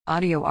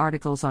Audio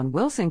articles on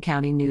Wilson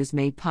County News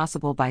made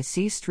possible by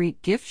C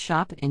Street Gift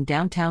Shop in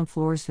downtown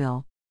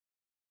Floresville.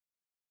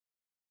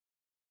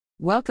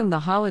 Welcome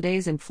the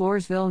holidays in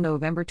Floresville,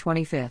 November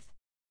 25th.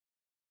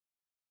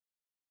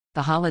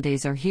 The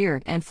holidays are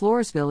here, and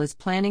Floresville is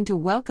planning to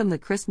welcome the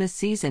Christmas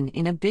season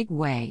in a big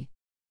way.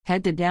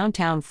 Head to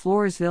downtown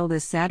Floresville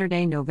this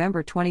Saturday,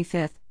 November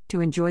 25th,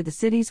 to enjoy the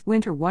city's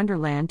winter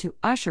wonderland to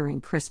usher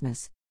in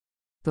Christmas.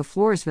 The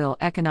Floresville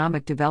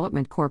Economic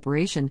Development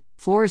Corporation,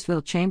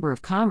 Floresville Chamber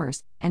of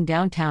Commerce, and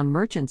downtown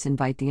merchants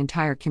invite the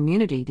entire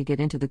community to get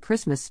into the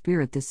Christmas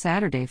spirit this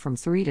Saturday from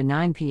 3 to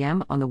 9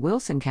 p.m. on the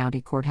Wilson County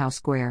Courthouse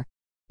Square.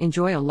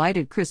 Enjoy a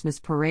lighted Christmas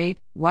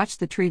parade, watch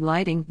the tree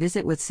lighting,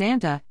 visit with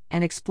Santa,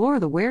 and explore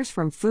the wares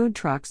from food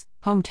trucks,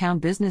 hometown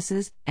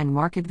businesses, and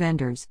market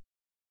vendors.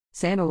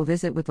 Santa will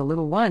visit with the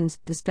little ones,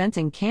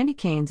 dispensing candy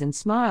canes and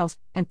smiles,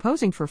 and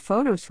posing for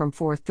photos from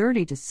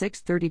 4:30 to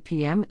 6:30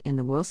 p.m. in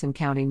the Wilson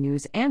County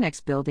News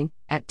Annex building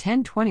at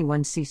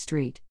 1021 C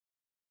Street.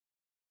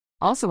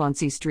 Also on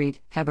C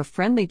Street, have a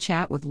friendly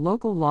chat with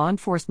local law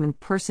enforcement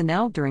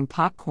personnel during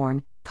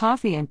popcorn,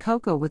 coffee and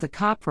cocoa with a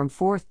cop from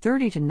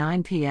 4:30 to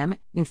 9 p.m.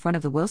 in front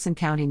of the Wilson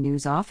County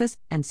News office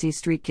and C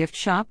Street Gift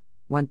Shop,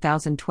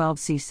 1012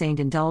 C St.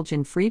 Indulge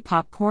in free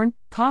popcorn,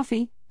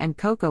 coffee, and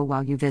cocoa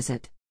while you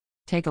visit.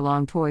 Take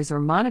along toys or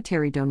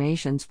monetary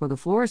donations for the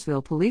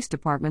Floresville Police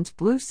Department's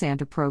Blue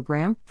Santa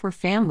program for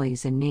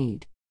families in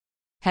need.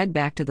 Head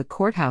back to the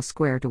Courthouse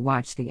Square to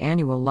watch the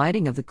annual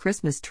lighting of the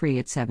Christmas tree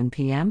at 7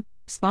 p.m.,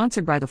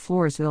 sponsored by the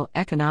Floresville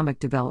Economic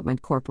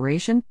Development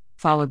Corporation,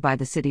 followed by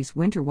the city's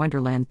Winter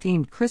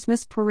Wonderland-themed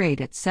Christmas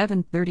parade at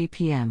 7:30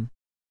 p.m.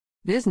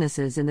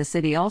 Businesses in the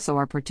city also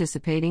are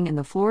participating in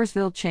the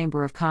Floresville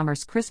Chamber of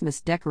Commerce Christmas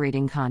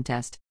Decorating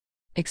Contest.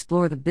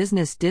 Explore the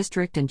business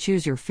district and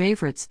choose your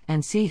favorites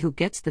and see who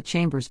gets the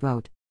chamber's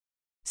vote.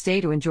 Stay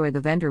to enjoy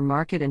the vendor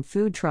market and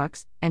food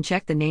trucks, and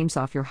check the names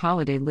off your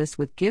holiday list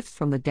with gifts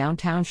from the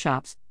downtown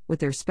shops, with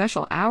their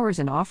special hours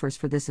and offers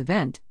for this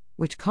event,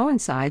 which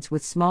coincides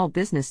with Small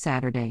Business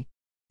Saturday.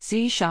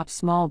 See Shop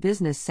Small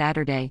Business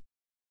Saturday.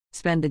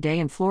 Spend the day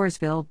in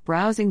Floresville,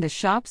 browsing the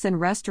shops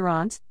and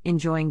restaurants,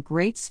 enjoying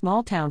great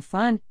small-town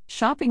fun,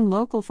 shopping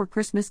local for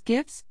Christmas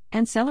gifts,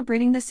 and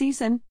celebrating the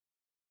season.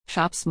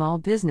 Shop Small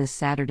Business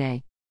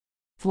Saturday.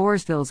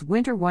 Floresville's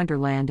Winter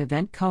Wonderland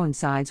event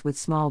coincides with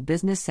Small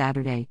Business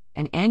Saturday,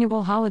 an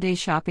annual holiday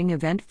shopping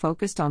event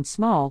focused on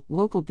small,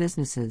 local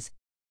businesses.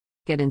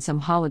 Get in some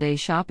holiday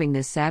shopping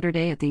this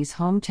Saturday at these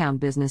hometown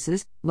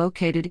businesses,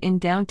 located in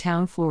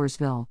downtown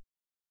Floresville.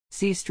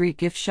 C Street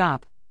Gift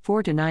Shop,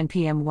 4 to 9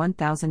 p.m.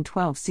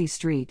 1012 C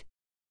Street.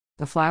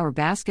 The Flower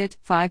Basket,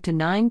 5 to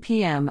 9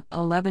 p.m.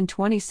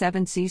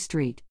 1127 C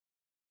Street.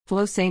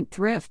 Flo St.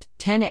 Thrift,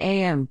 10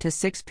 a.m. to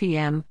 6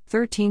 p.m.,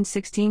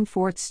 1316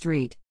 4th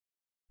Street.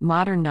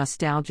 Modern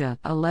Nostalgia,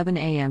 11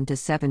 a.m. to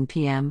 7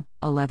 p.m.,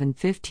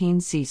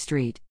 1115 C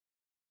Street.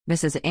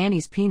 Mrs.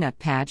 Annie's Peanut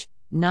Patch,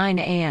 9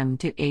 a.m.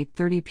 to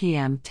 8:30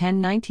 p.m.,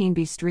 1019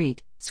 B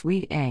Street,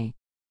 Suite A.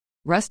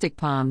 Rustic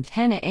Palm,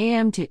 10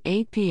 a.m. to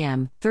 8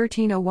 p.m.,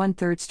 1301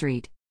 3rd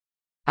Street.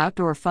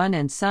 Outdoor Fun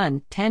and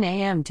Sun, 10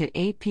 a.m. to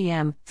 8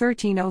 p.m.,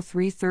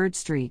 1303 3rd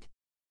Street.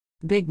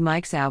 Big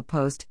Mike's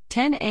Outpost,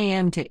 10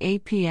 a.m. to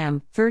 8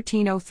 p.m.,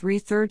 1303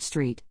 3rd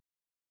Street.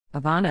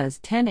 Havana's,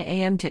 10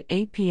 a.m. to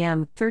 8 p.m.,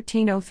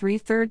 1303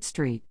 3rd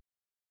Street.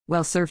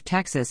 Well Served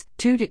Texas,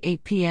 2 to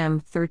 8 p.m.,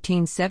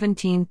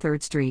 1317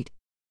 3rd Street.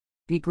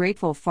 Be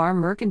Grateful Farm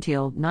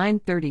Mercantile,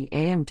 9:30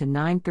 a.m. to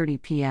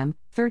 9:30 p.m.,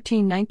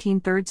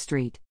 1319 3rd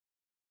Street.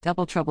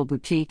 Double Trouble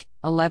Boutique,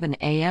 11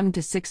 a.m.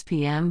 to 6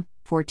 p.m.,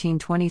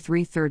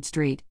 1423 3rd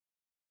Street.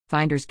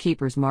 Finders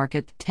Keepers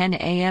Market, 10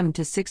 a.m.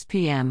 to 6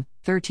 p.m.,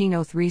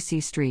 1303 C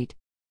Street.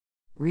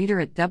 Reader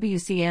at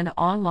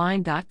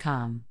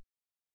WCNonline.com.